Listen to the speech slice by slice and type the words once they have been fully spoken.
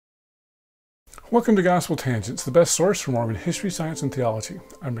Welcome to Gospel Tangents, the best source for Mormon history, science, and theology.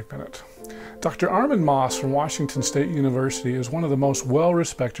 I'm Rick Bennett. Dr. Armand Mauss from Washington State University is one of the most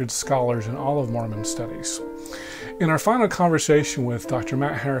well-respected scholars in all of Mormon studies. In our final conversation with Dr.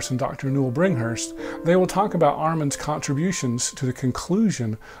 Matt Harris and Dr. Newell Bringhurst, they will talk about Armand's contributions to the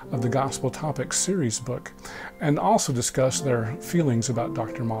conclusion of the Gospel Topics Series book, and also discuss their feelings about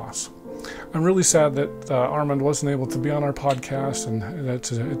Dr. Mauss. I'm really sad that Armand wasn't able to be on our podcast, and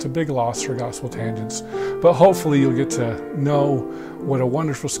it's a big loss for Gospel Tangents. But hopefully you'll get to know what a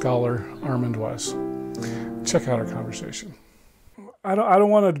wonderful scholar Armand was. Check out our conversation. I don't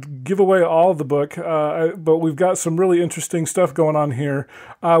want to give away all of the book, but we've got some really interesting stuff going on here.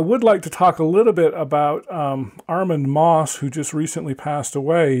 I would like to talk a little bit about Armand Mauss, who just recently passed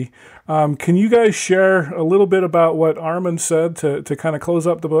away. Can you guys share a little bit about what Armand said to kind of close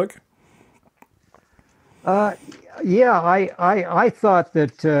up the book? Yeah, I thought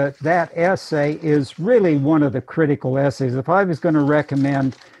that that essay is really one of the critical essays. If I was going to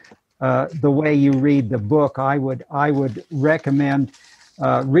recommend the way you read the book, I would recommend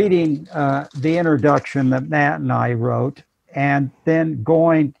reading the introduction that Matt and I wrote, and then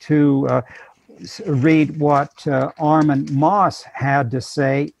going to read what Armand Mauss had to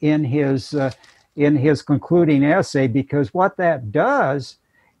say in his concluding essay, because what that does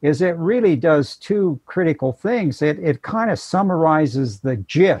is it really does two critical things. It kind of summarizes the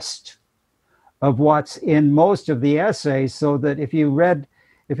gist of what's in most of the essays, so that if you read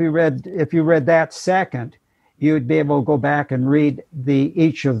that second, you'd be able to go back and read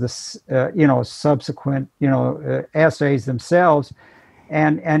each of the subsequent essays themselves,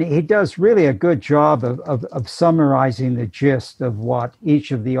 and he does really a good job of summarizing the gist of what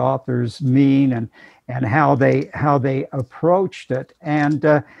each of the authors mean and how they approached it,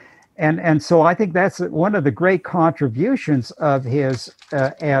 and so I think that's one of the great contributions of his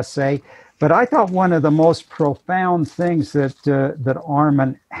essay. But I thought one of the most profound things that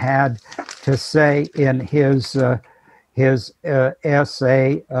Armand had to say in his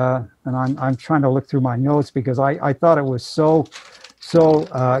essay, and I'm trying to look through my notes because I thought it was so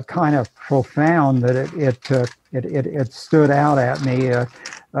kind of profound that it stood out at me.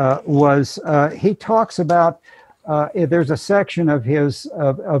 Was he talks about there's a section of his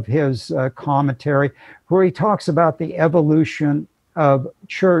commentary where he talks about the evolution of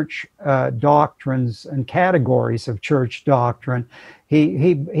church doctrines and categories of church doctrine.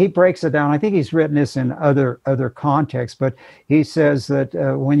 He breaks it down. I think he's written this in other contexts, but he says that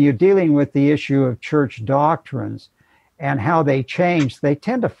when you're dealing with the issue of church doctrines and how they change, they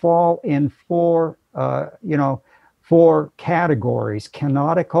tend to fall in four categories: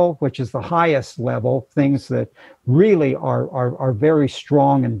 canonical, which is the highest level, things that really are very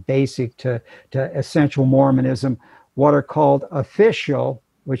strong and basic to essential Mormonism; what are called official,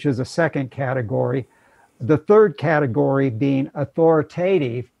 which is a second category; the third category being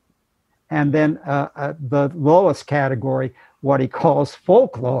authoritative; and then the lowest category, what he calls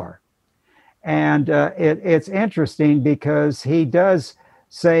folklore. And it's interesting because he does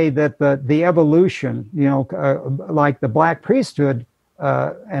say that the evolution, like the black priesthood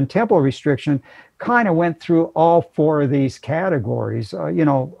and temple restriction, kind of went through all four of these categories. I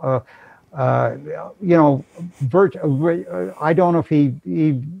don't know if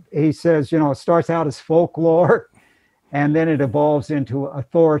he says, it starts out as folklore, and then it evolves into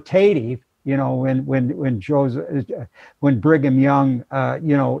authoritative. When Brigham Young,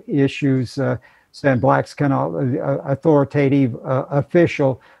 issues. Saying blacks can authoritative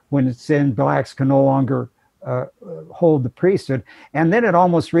official, when it's in blacks can no longer hold the priesthood, and then it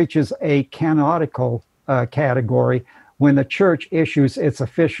almost reaches a canonical category when the church issues its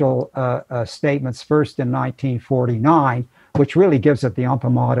official statements first in 1949, which really gives it the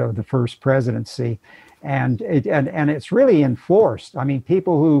imprimatur of the first presidency, and it's really enforced. I mean,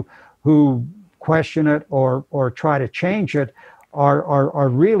 people who question it or try to change it are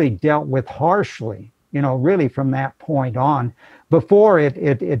really dealt with harshly, really from that point on. Before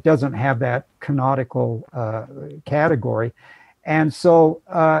it doesn't have that canonical category. And so,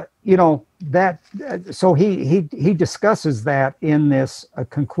 so he discusses that in this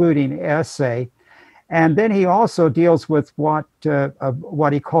concluding essay. And then he also deals with what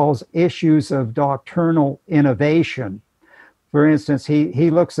he calls issues of doctrinal innovation. For instance, he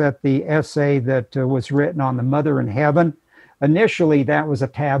looks at the essay that was written on the Mother in Heaven. Initially, that was a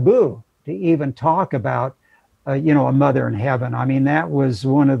taboo to even talk about, a mother in heaven. I mean, that was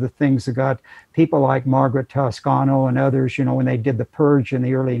one of the things that got people like Margaret Toscano and others, when they did the Purge in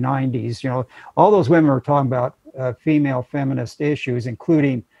the early 90s, all those women were talking about female feminist issues,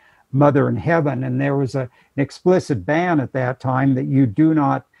 including mother in heaven. And there was an explicit ban at that time that you do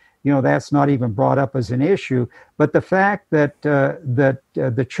not that's not even brought up as an issue. But the fact that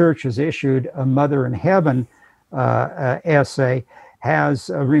the church has issued a Mother in Heaven essay has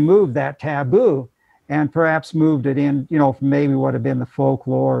removed that taboo, and perhaps moved it in, from maybe what had been the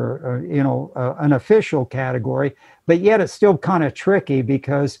folklore, or an official category. But yet it's still kind of tricky,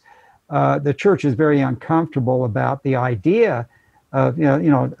 because the church is very uncomfortable about the idea of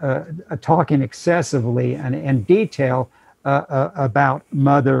talking excessively and in detail about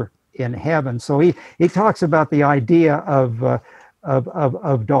Mother in Heaven. So he talks about the idea of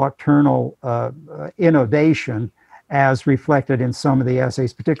doctrinal innovation as reflected in some of the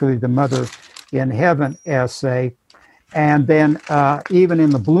essays, particularly the Mother in Heaven essay. And then even in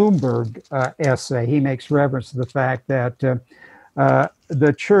the Bloomberg essay, he makes reference to the fact that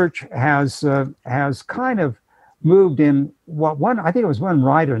the church has kind of moved in I think it was one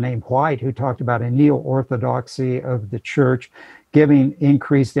writer named White who talked about a neo-orthodoxy of the church, giving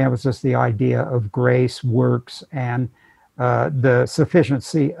increased emphasis to the idea of grace, works, and the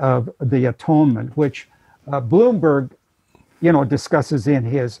sufficiency of the atonement, which Bloomberg, discusses in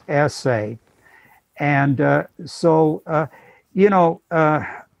his essay. And and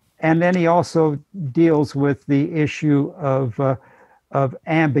then he also deals with the issue of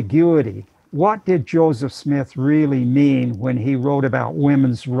ambiguity. What did Joseph Smith really mean when he wrote about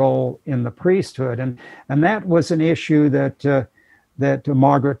women's role in the priesthood? And that was an issue that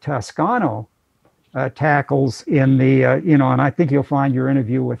Margaret Toscano tackles in the, and I think you'll find your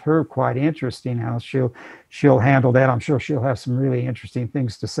interview with her quite interesting, how she'll handle that. I'm sure she'll have some really interesting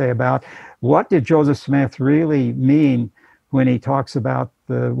things to say about what did Joseph Smith really mean when he talks about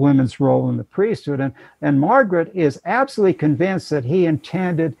the women's role in the priesthood. And Margaret is absolutely convinced that he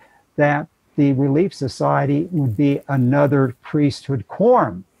intended that the Relief Society would be another priesthood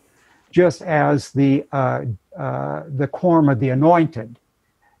quorum, just as the quorum of the anointed.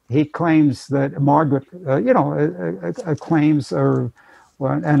 He claims that Margaret, claims,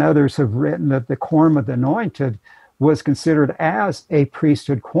 and others have written that the quorum of the anointed was considered as a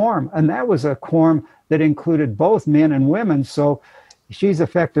priesthood quorum, and that was a quorum that included both men and women. So she's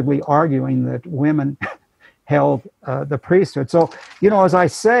effectively arguing that women held the priesthood. So, as I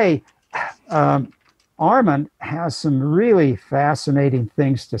say, Armand has some really fascinating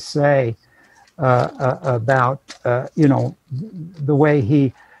things to say about, the way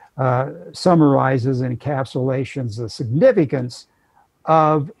he summarizes and encapsulations the significance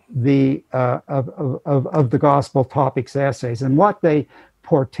of the Gospel Topics essays and what they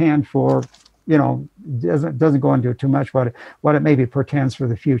portend for. Doesn't go into too much about it, what it maybe portends for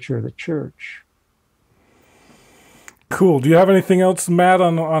the future of the church. Cool. Do you have anything else, Matt,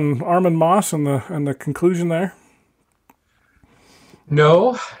 on Armand Mauss and the conclusion there?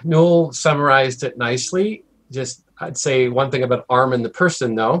 No, Newell summarized it nicely. Just I'd say one thing about Armand the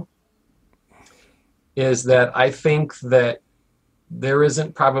person, though, is that I think that there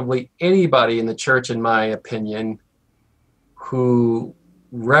isn't probably anybody in the church, in my opinion, who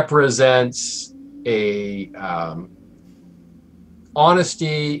represents a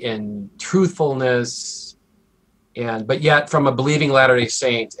honesty and truthfulness, but yet from a believing Latter-day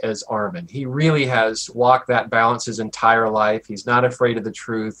Saint as Armand. He really has walked that balance his entire life. He's not afraid of the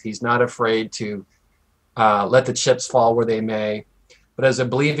truth. He's not afraid to let the chips fall where they may. But as a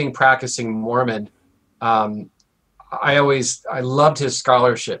believing, practicing Mormon, I loved his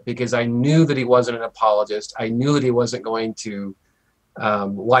scholarship, because I knew that he wasn't an apologist. I knew that he wasn't going to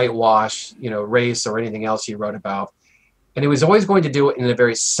whitewash, race or anything else he wrote about. And he was always going to do it in a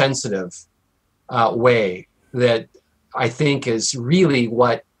very sensitive way that I think is really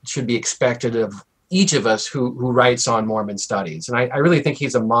what should be expected of each of us who writes on Mormon studies. And I really think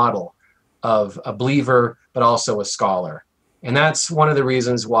he's a model of a believer, but also a scholar. And that's one of the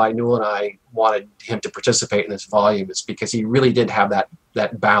reasons why Newell and I wanted him to participate in this volume, is because he really did have that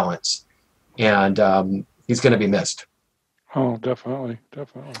balance. And he's going to be missed. Oh, definitely.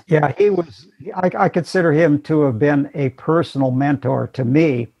 Yeah, he was, I consider him to have been a personal mentor to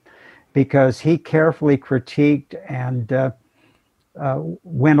me, because he carefully critiqued and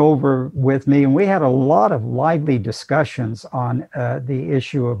went over with me. And we had a lot of lively discussions on the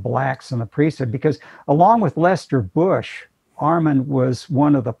issue of blacks in the priesthood, because along with Lester Bush, Armand was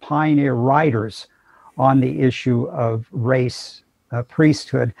one of the pioneer writers on the issue of race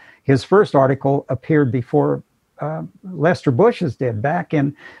priesthood. His first article appeared before Lester Bush's did back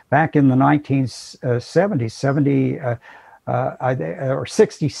in the 1970s, or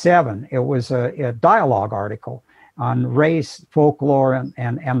 67. It was a dialogue article on race, folklore,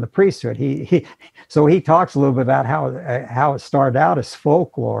 and the priesthood. So he talks a little bit about how it started out as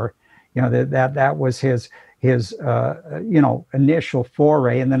folklore. That was his his initial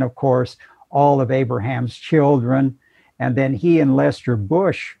foray, and then of course all of Abraham's children, and then he and Lester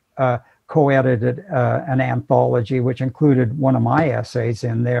Bush co-edited an anthology which included one of my essays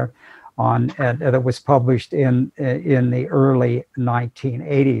in there that was published in the early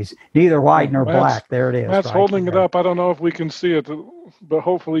 1980s. Neither white nor black. There it is. Matt's right holding there. It up. I don't know if we can see it, but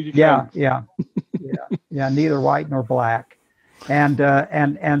hopefully you can. Yeah. Neither white nor black. And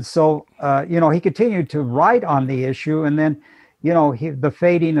so he continued to write on the issue, and then the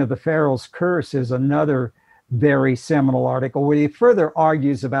Fading of the Pharaoh's Curse is another very seminal article where he further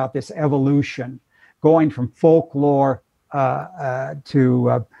argues about this evolution, going from folklore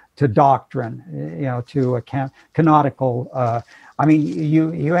to doctrine, to a canonical. I mean,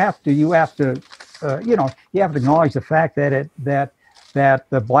 you have to acknowledge the fact that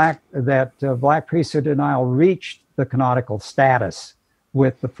black priesthood denial reached the canonical status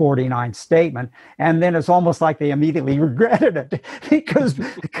with the 49th statement, and then it's almost like they immediately regretted it, because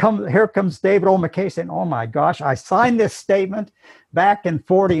here comes David O. McKay saying, "Oh my gosh, I signed this statement back in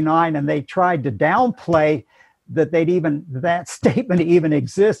 49," and they tried to downplay that statement even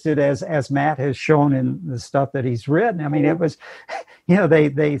existed, as Matt has shown in the stuff that he's written. I mean, it was,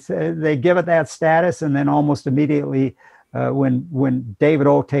 they give it that status, and then almost immediately when David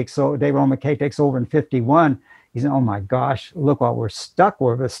O. McKay takes over in 51. He's, "Oh my gosh, look what we're stuck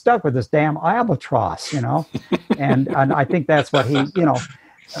with. We're stuck with this damn albatross," and I think that's what he,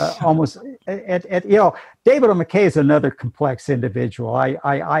 almost. David O. McKay is another complex individual.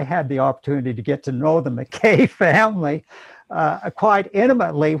 I had the opportunity to get to know the McKay family quite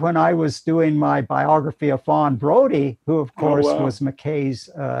intimately when I was doing my biography of Fawn Brodie, who of course was McKay's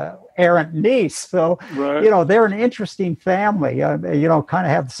errant niece. So, right. They're an interesting family, kind of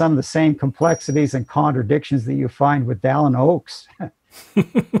have some of the same complexities and contradictions that you find with Dallin Oaks.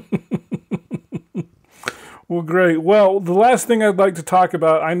 Well, great. Well, the last thing I'd like to talk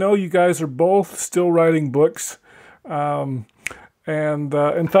about, I know you guys are both still writing books. And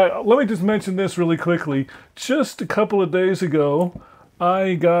in fact, let me just mention this really quickly. Just a couple of days ago,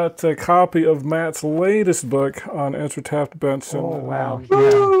 I got a copy of Matt's latest book on Ezra Taft Benson. Oh, wow.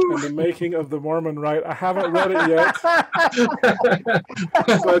 And the making of the Mormon Rite. I haven't read it yet.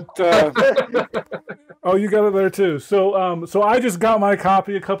 But, oh, you got it there too. So I just got my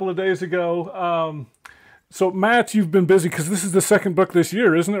copy a couple of days ago. So Matt, you've been busy because this is the second book this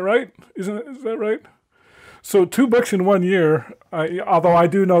year, isn't it right? Is that right? So 2 books in 1 year, although I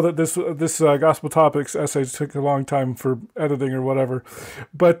do know that this Gospel Topics essays took a long time for editing or whatever.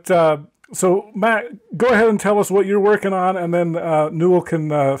 But so Matt, go ahead and tell us what you're working on, and then Newell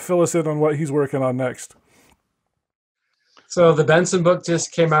can fill us in on what he's working on next. So the Benson book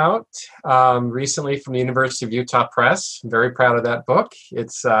just came out recently from the University of Utah Press. I'm very proud of that book.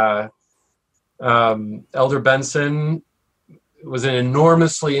 It's Elder Benson was an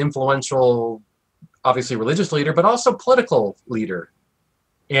enormously influential, obviously religious leader, but also political leader.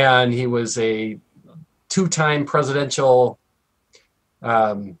 And he was a 2-time presidential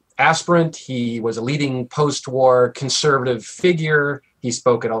aspirant. He was a leading post-war conservative figure. He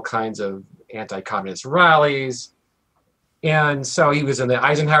spoke at all kinds of anti-communist rallies. And so he was in the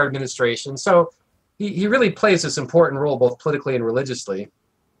Eisenhower administration. So he really plays this important role, both politically and religiously.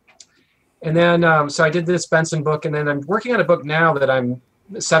 And then, so I did this Benson book, and then I'm working on a book now that I'm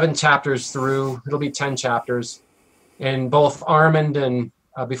 7 chapters through. It'll be 10 chapters. And both Armand and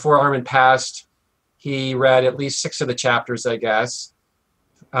before Armand passed, he read at least 6 of the chapters, I guess.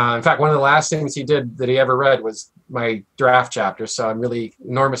 In fact, one of the last things he did that he ever read was my draft chapter. So I'm really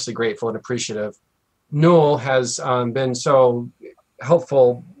enormously grateful and appreciative. Newell has been so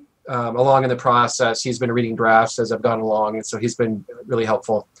helpful along in the process. He's been reading drafts as I've gone along, and so he's been really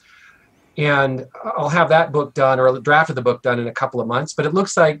helpful. And I'll have that book done, or a draft of the book done, in a couple of months. But it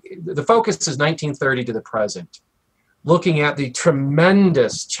looks like the focus is 1930 to the present, looking at the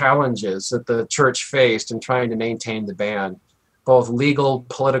tremendous challenges that the church faced in trying to maintain the ban, both legal,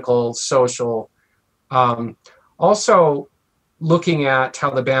 political, social. Also looking at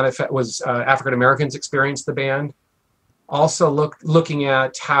how the ban was African Americans experienced the ban. Also looking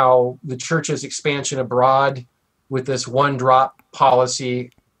at how the church's expansion abroad with this one-drop policy,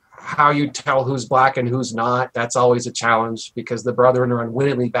 how you tell who's black and who's not. That's always a challenge, because the brethren are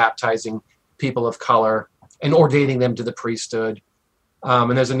unwittingly baptizing people of color and ordaining them to the priesthood.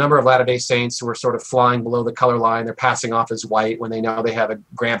 And there's a number of Latter-day Saints who are sort of flying below the color line. They're passing off as white when they know they have a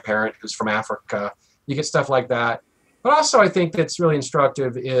grandparent who's from Africa. You get stuff like that. But also I think that's really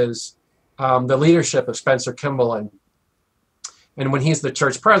instructive is the leadership of Spencer Kimball. And when he's the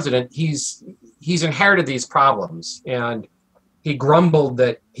church president, he's inherited these problems. And he grumbled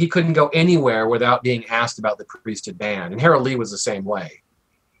that he couldn't go anywhere without being asked about the priesthood ban. And Harold Lee was the same way.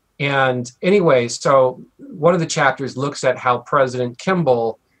 And anyway, so one of the chapters looks at how President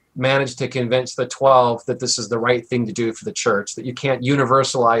Kimball managed to convince the 12 that this is the right thing to do for the church, that you can't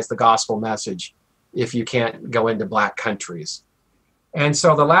universalize the gospel message if you can't go into black countries. And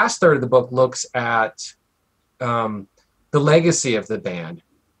so the last third of the book looks at the legacy of the ban.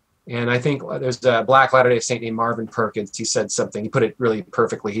 And I think there's a Black Latter-day Saint named Marvin Perkins. He said something, he put it really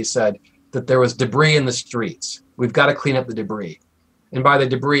perfectly. He said that there was debris in the streets. We've got to clean up the debris. And by the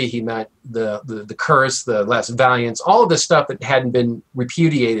debris, he meant the curse, the less valiance, all of the stuff that hadn't been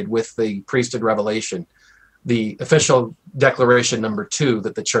repudiated with the priesthood revelation, the official declaration number 2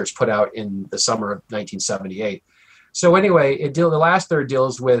 that the church put out in the summer of 1978. So anyway, the last third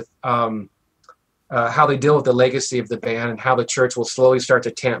deals with how they deal with the legacy of the ban and how the church will slowly start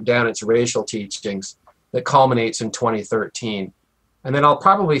to tamp down its racial teachings that culminates in 2013. And then I'll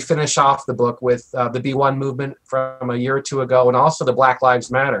probably finish off the book with the B1 movement from a year or two ago, and also the Black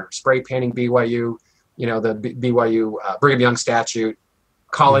Lives Matter, spray painting BYU, the BYU Brigham Young statute,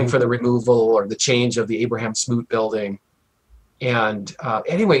 calling for the removal or the change of the Abraham Smoot building. And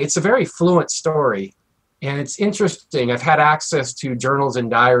anyway, it's a very fluent story, and it's interesting. I've had access to journals and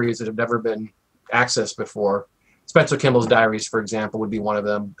diaries that have never been accessed before. Spencer Kimball's diaries, for example, would be one of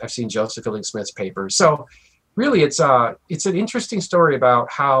them. I've seen Joseph Fielding Smith's papers. So really, it's an interesting story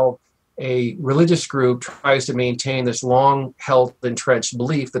about how a religious group tries to maintain this long-held, entrenched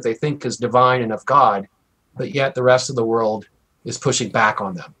belief that they think is divine and of God, but yet the rest of the world is pushing back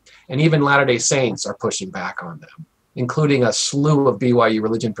on them. And even Latter-day Saints are pushing back on them, including a slew of BYU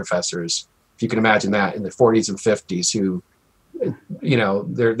religion professors, if you can imagine that, in the 40s and 50s, who,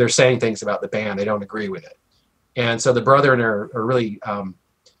 they're saying things about the ban, they don't agree with it. And so the brethren are really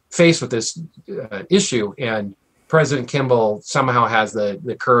faced with this issue, and President Kimball somehow has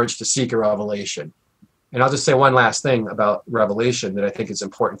the courage to seek a revelation. And I'll just say one last thing about revelation that I think is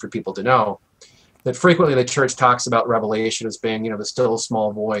important for people to know, that frequently the church talks about revelation as being, the still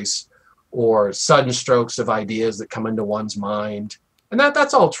small voice or sudden strokes of ideas that come into one's mind. And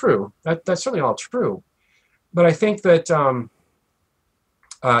that's all true. That's certainly all true. But I think that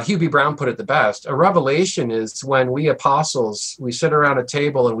Hugh B. Brown put it the best. A revelation is when we apostles, we sit around a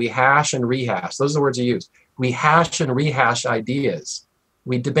table and we hash and rehash. Those are the words he used. We hash and rehash ideas.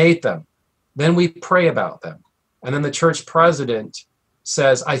 We debate them. Then we pray about them. And then the church president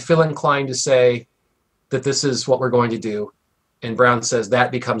says, I feel inclined to say that this is what we're going to do. And Brown says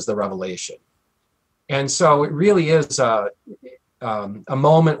that becomes the revelation. And so it really is a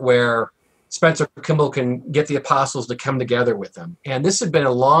moment where Spencer Kimball can get the apostles to come together with them. And this had been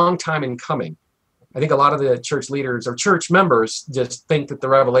a long time in coming. I think a lot of the church leaders or church members just think that the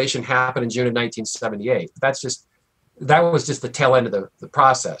revelation happened in June of 1978. That was just the tail end of the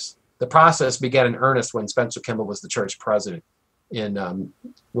process. The process began in earnest when Spencer Kimball was the church president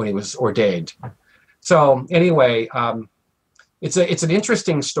when he was ordained. So anyway, it's an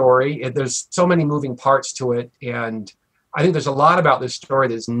interesting story. There's so many moving parts to it, and I think there's a lot about this story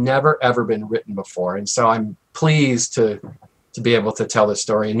that's never, ever been written before. And so I'm pleased to be able to tell this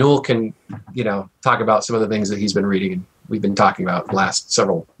story. And Newell can, talk about some of the things that he's been reading and we've been talking about the last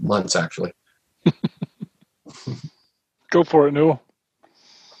several months, actually. Go for it, Newell.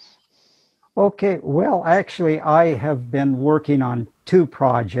 Okay, well, actually, I have been working on 2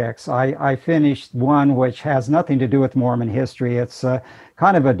 projects. I finished one which has nothing to do with Mormon history. It's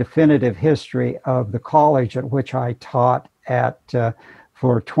kind of a definitive history of the college at which I taught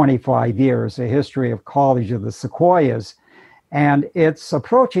for 25 years, a history of College of the Sequoias. And it's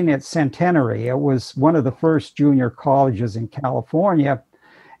approaching its centenary. It was one of the first junior colleges in California.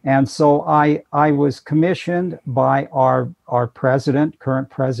 And so I was commissioned by our current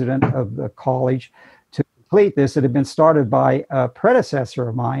president of the college, to complete this. It had been started by a predecessor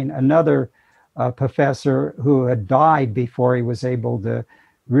of mine, another professor who had died before he was able to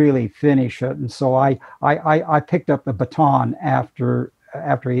really finish it. And so I picked up the baton after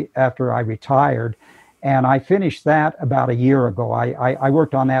I retired, and I finished that about a year ago. I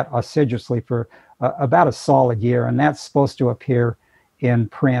worked on that assiduously for about a solid year, and that's supposed to appear in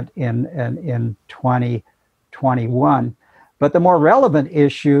print in 2021. But the more relevant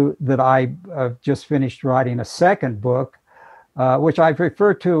issue that I just finished writing a second book, which I've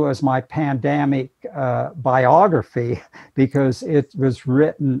referred to as my pandemic biography, because it was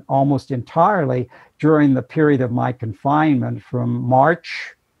written almost entirely during the period of my confinement from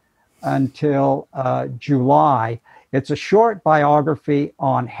March until July. It's a short biography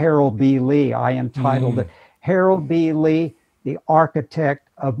on Harold B. Lee. I entitled it Harold B. Lee, the architect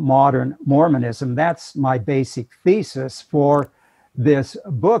of modern Mormonism. That's my basic thesis for this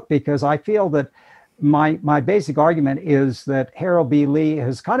book, because I feel that my basic argument is that Harold B. Lee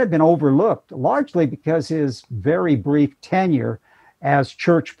has kind of been overlooked, largely because his very brief tenure as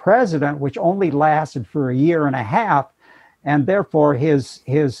church president, which only lasted for a year and a half, and therefore his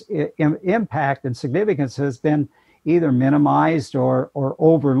impact and significance has been either minimized or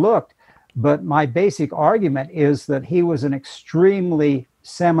overlooked. But my basic argument is that he was an extremely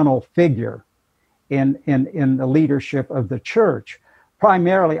seminal figure in the leadership of the church,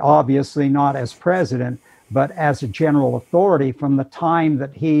 primarily, obviously, not as president, but as a general authority from the time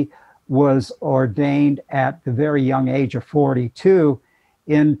that he was ordained at the very young age of 42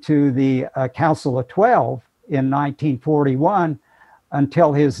 into the Council of 12 in 1941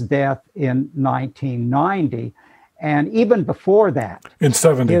 until his death in 1990. And even before that, in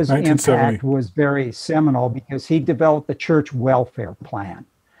 70, his 1970. impact was very seminal because he developed the church welfare plan.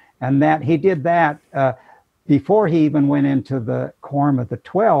 And that he did that before he even went into the Quorum of the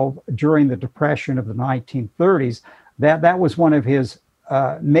 12 during the Depression of the 1930s. That was one of his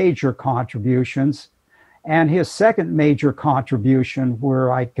major contributions. And his second major contribution,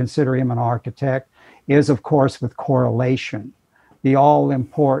 where I consider him an architect, is, of course, with correlation, the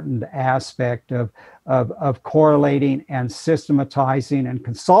all-important aspect of correlating and systematizing and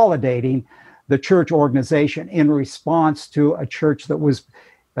consolidating the church organization in response to a church that was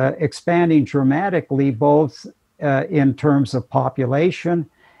expanding dramatically, both in terms of population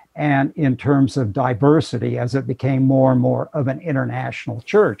and in terms of diversity, as it became more and more of an international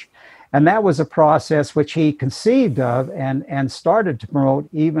church. And that was a process which he conceived of and started to promote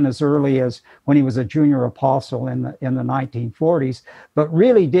even as early as when he was a junior apostle in the 1940s, but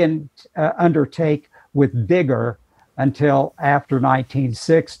really didn't undertake with vigor until after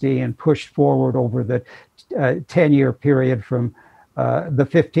 1960 and pushed forward over the 10-year period from the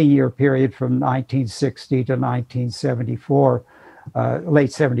 15-year period from 1960 to 1974,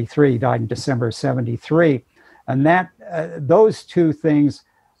 late 73, died in December 73. And that those two things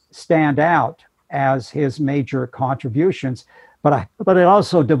stand out as his major contributions. But I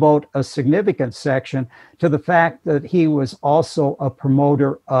also devote a significant section to the fact that he was also a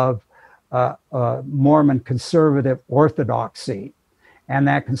promoter of Mormon conservative orthodoxy. And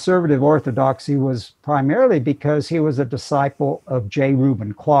that conservative orthodoxy was primarily because he was a disciple of J.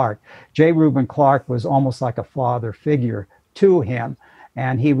 Reuben Clark. J. Reuben Clark was almost like a father figure to him,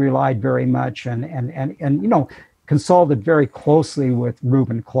 and he relied very much and consulted very closely with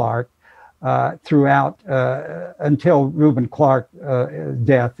Reuben Clark throughout until Reuben Clark's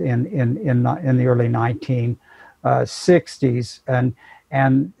death in the early 1960s,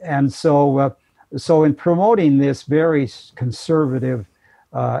 and so in promoting this very conservative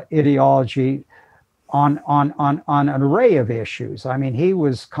ideology on an array of issues. I mean, he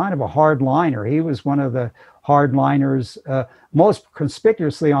was kind of a hardliner. He was one of the hardliners, most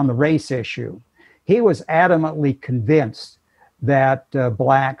conspicuously on the race issue. He was adamantly convinced that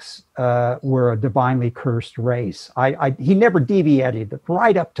blacks were a divinely cursed race. He never deviated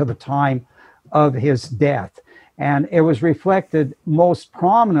right up to the time of his death. And it was reflected most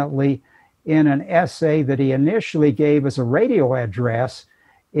prominently in an essay that he initially gave as a radio address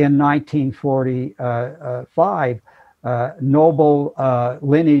in 1945, Noble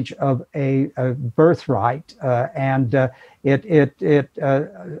Lineage of a Birthright. It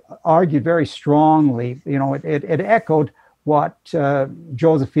argued very strongly, it echoed what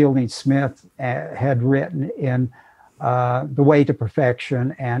Joseph Fielding Smith had written in The Way to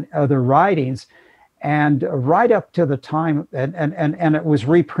Perfection and other writings. And right up to the time, and it was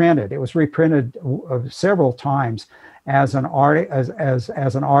reprinted. It was reprinted several times as an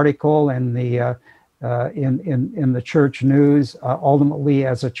article in the in the Church News, ultimately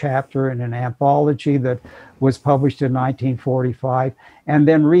as a chapter in an anthology that was published in 1945, and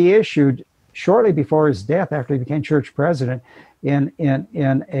then reissued shortly before his death, after he became church president, in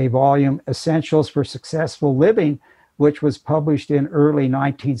a volume, Essentials for Successful Living, which was published in early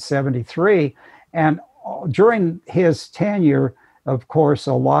 1973. And during his tenure, of course,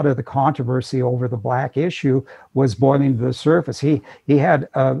 a lot of the controversy over the black issue was boiling to the surface. He had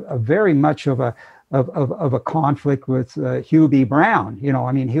a very much of a conflict with Hugh B. Brown.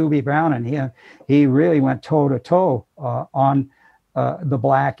 Hugh B. Brown and he really went toe to toe on the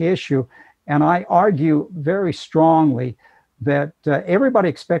black issue. And I argue very strongly that everybody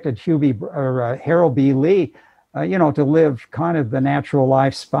expected Harold B. Lee to live kind of the natural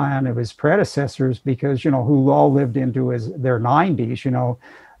lifespan of his predecessors, because, who all lived into their 90s,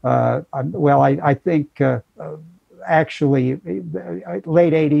 I think actually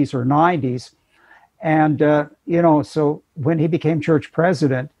late 80s or 90s. And, you know, so when he became church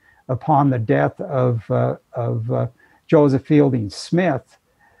president upon the death of Joseph Fielding Smith,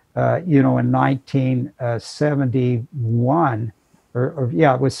 you know, in 1971,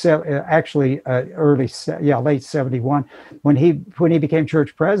 yeah, it was actually late 71. When he became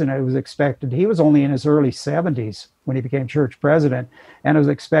church president, it was expected, he was only in his early 70s when he became church president, and it was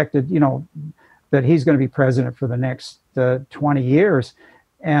expected, you know, that he's going to be president for the next 20 years.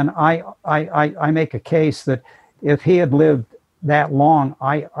 And I make a case that if he had lived that long,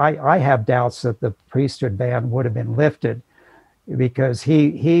 I have doubts that the priesthood ban would have been lifted, because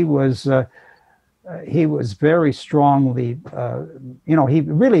he was very strongly, you know, he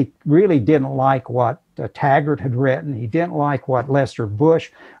really didn't like what Taggart had written. He didn't like what Lester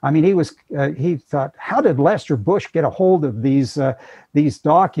Bush. I mean, he thought, how did Lester Bush get a hold of these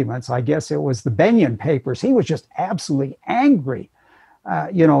documents? I guess it was the Benyon Papers. He was just absolutely angry.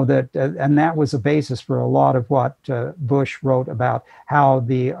 You know, that and that was a basis for a lot of what Bush wrote about how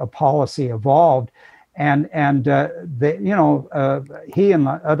the policy evolved, and you know, he and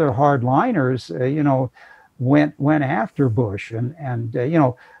the other hardliners, you know, went after Bush, and you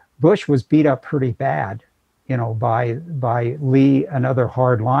know, Bush was beat up pretty bad, you know, by Lee and other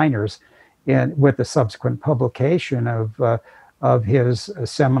hardliners, with the subsequent publication of his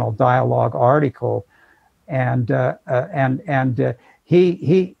seminal dialogue article, and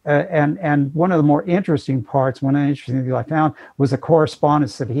one of the more interesting parts, one of the interesting things I found, was a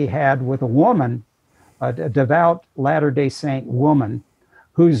correspondence that he had with a woman, a devout Latter-day Saint woman,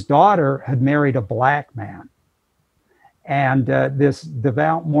 whose daughter had married a black man. And this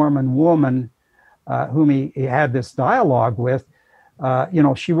devout Mormon woman, whom he had this dialogue with, you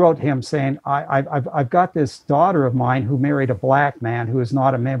know, she wrote him saying, I've got this daughter of mine who married a black man who is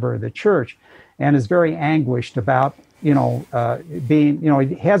not a member of the church, and is very anguished about, you know, being, you know,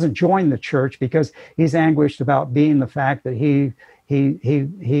 he hasn't joined the church because he's anguished about being the fact that he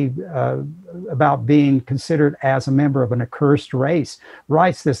about being considered as a member of an accursed race.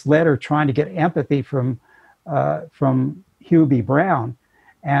 Writes this letter trying to get empathy from Hugh B. Brown,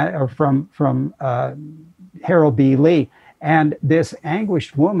 or from Harold B. Lee. And this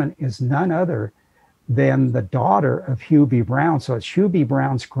anguished woman is none other than the daughter of Hugh B. Brown. So it's Hugh B.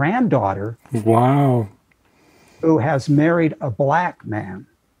 Brown's granddaughter. Wow. Who has married a black man.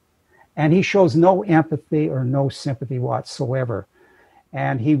 And he shows no empathy or no sympathy whatsoever.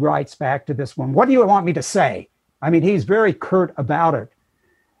 And he writes back to this one, what do you want me to say? I mean, he's very curt about it.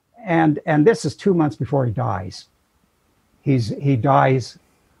 And this is 2 months before he dies. He dies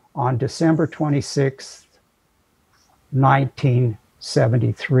on December 26th,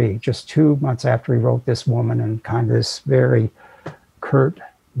 1973, just 2 months after he wrote this woman, and kind of this very curt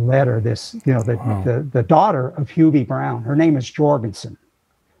letter. This, you know, the daughter of Hugh B. Brown, her name is Jorgensen,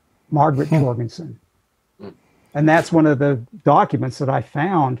 Margaret Jorgensen. And that's one of the documents that I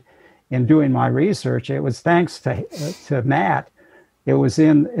found in doing my research. It was thanks to Matt. It was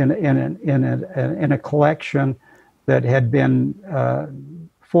in a collection that had been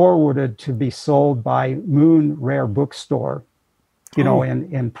forwarded to be sold by Moon Rare Bookstore, you know,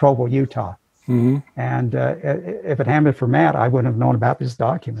 in Provo, Utah. Mm-hmm. And if it hadn't been for Matt, I wouldn't have known about this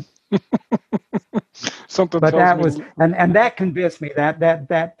document. Something. But that was, and that convinced me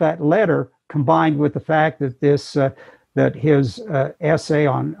that letter, combined with the fact that that his essay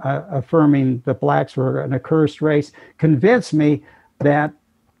on affirming that blacks were an accursed race, convinced me that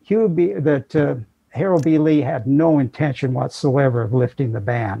Harold B. Lee had no intention whatsoever of lifting the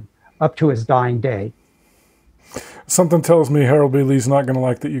ban up to his dying day. Something tells me Harold B. Lee's not going to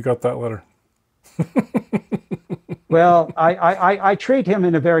like that you got that letter. Well, I treat him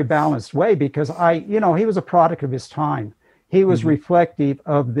in a very balanced way, because you know, he was a product of his time. He was reflective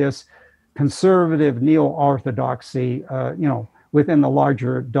of this conservative neo-orthodoxy, you know, within the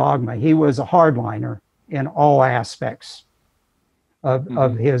larger dogma. He was a hardliner in all aspects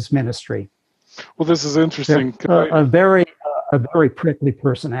of his ministry. Well, this is interesting. A very prickly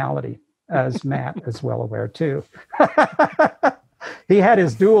personality, as Matt is well aware too. He had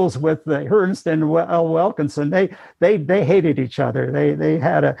his duels with Ernst and L. Wilkinson. They hated each other. They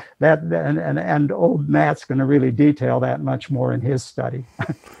had and old Matt's going to really detail that much more in his study.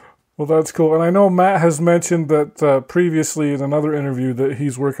 Well, that's cool. And I know Matt has mentioned that previously in another interview that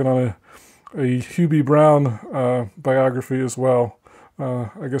he's working on a Hugh B. Brown biography as well.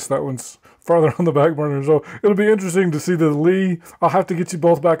 I guess that one's farther on the back burner. So it'll be interesting to see the Lee. I'll have to get you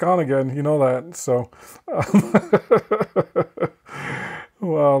both back on again. You know that. So,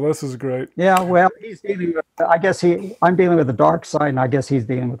 wow, this is great. Yeah, well, he's dealing with, I guess I'm dealing with the dark side, and I guess he's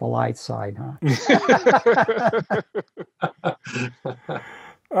dealing with the light side, huh?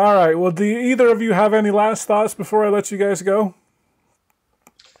 All right. Well, do either of you have any last thoughts before I let you guys go?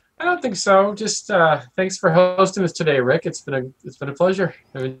 I don't think so. Just thanks for hosting us today, Rick. It's been a pleasure.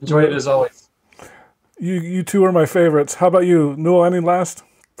 I've enjoyed it as always. You two are my favorites. How about you, Newell? Any last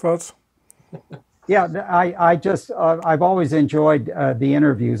thoughts? Yeah, I've always enjoyed the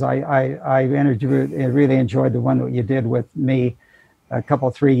interviews. I really enjoyed the one that you did with me a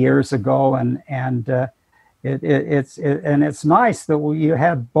couple, 3 years ago, and it's nice that you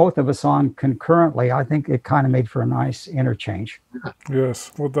had both of us on concurrently. I think it kind of made for a nice interchange.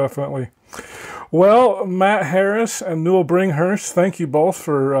 Yes, well, definitely. Well, Matt Harris and Newell Bringhurst, thank you both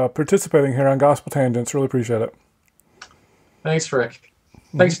for participating here on Gospel Tangents. Really appreciate it. Thanks, Rick.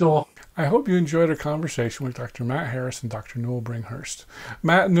 Thanks, Newell. I hope you enjoyed our conversation with Dr. Matt Harris and Dr. Newell Bringhurst.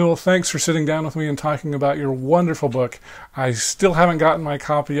 Matt and Newell, thanks for sitting down with me and talking about your wonderful book. I still haven't gotten my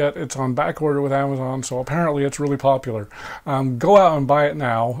copy yet. It's on back order with Amazon, so apparently it's really popular. Go out and buy it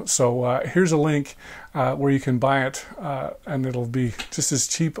now. So here's a link where you can buy it, and it'll be just as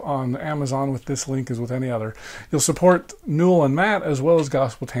cheap on Amazon with this link as with any other. You'll support Newell and Matt as well as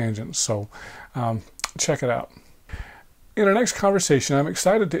Gospel Tangents, so check it out. In our next conversation, I'm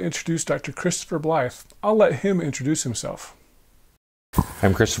excited to introduce Dr. Christopher Blythe. I'll let him introduce himself.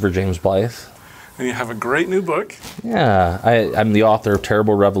 I'm Christopher James Blythe. And you have a great new book. Yeah, I'm the author of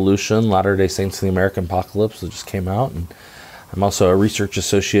Terrible Revolution, Latter-day Saints in the American Apocalypse, that just came out. And I'm also a research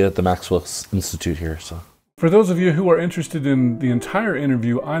associate at the Maxwell Institute here. So, for those of you who are interested in the entire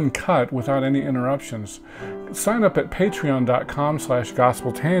interview uncut without any interruptions, sign up at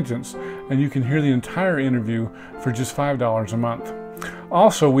patreon.com/gospeltangents and you can hear the entire interview for just $5 a month.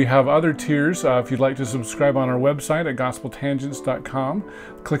 Also, we have other tiers. If you'd like to subscribe on our website at gospeltangents.com,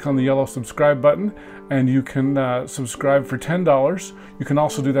 click on the yellow subscribe button and you can subscribe for $10. You can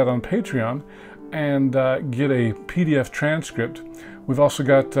also do that on Patreon and get a PDF transcript. We've also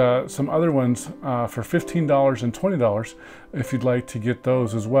got some other ones for $15 and $20 if you'd like to get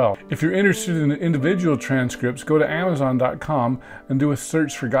those as well. If you're interested in individual transcripts, go to Amazon.com and do a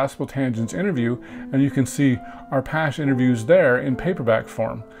search for Gospel Tangents interview, and you can see our past interviews there in paperback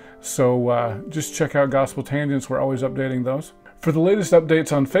form. So just check out Gospel Tangents. We're always updating those. For the latest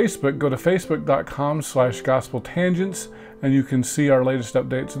updates on Facebook, go to facebook.com/gospeltangents, and you can see our latest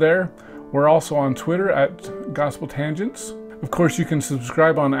updates there. We're also on Twitter at Gospel Tangents. Of course, you can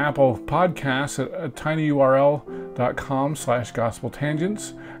subscribe on Apple Podcasts at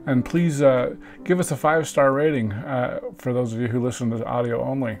tinyurl.com/gospeltangents. And please give us a 5-star rating for those of you who listen to audio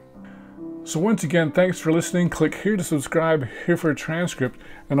only. So once again, thanks for listening. Click here to subscribe, here for a transcript,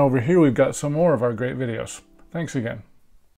 and over here we've got some more of our great videos. Thanks again.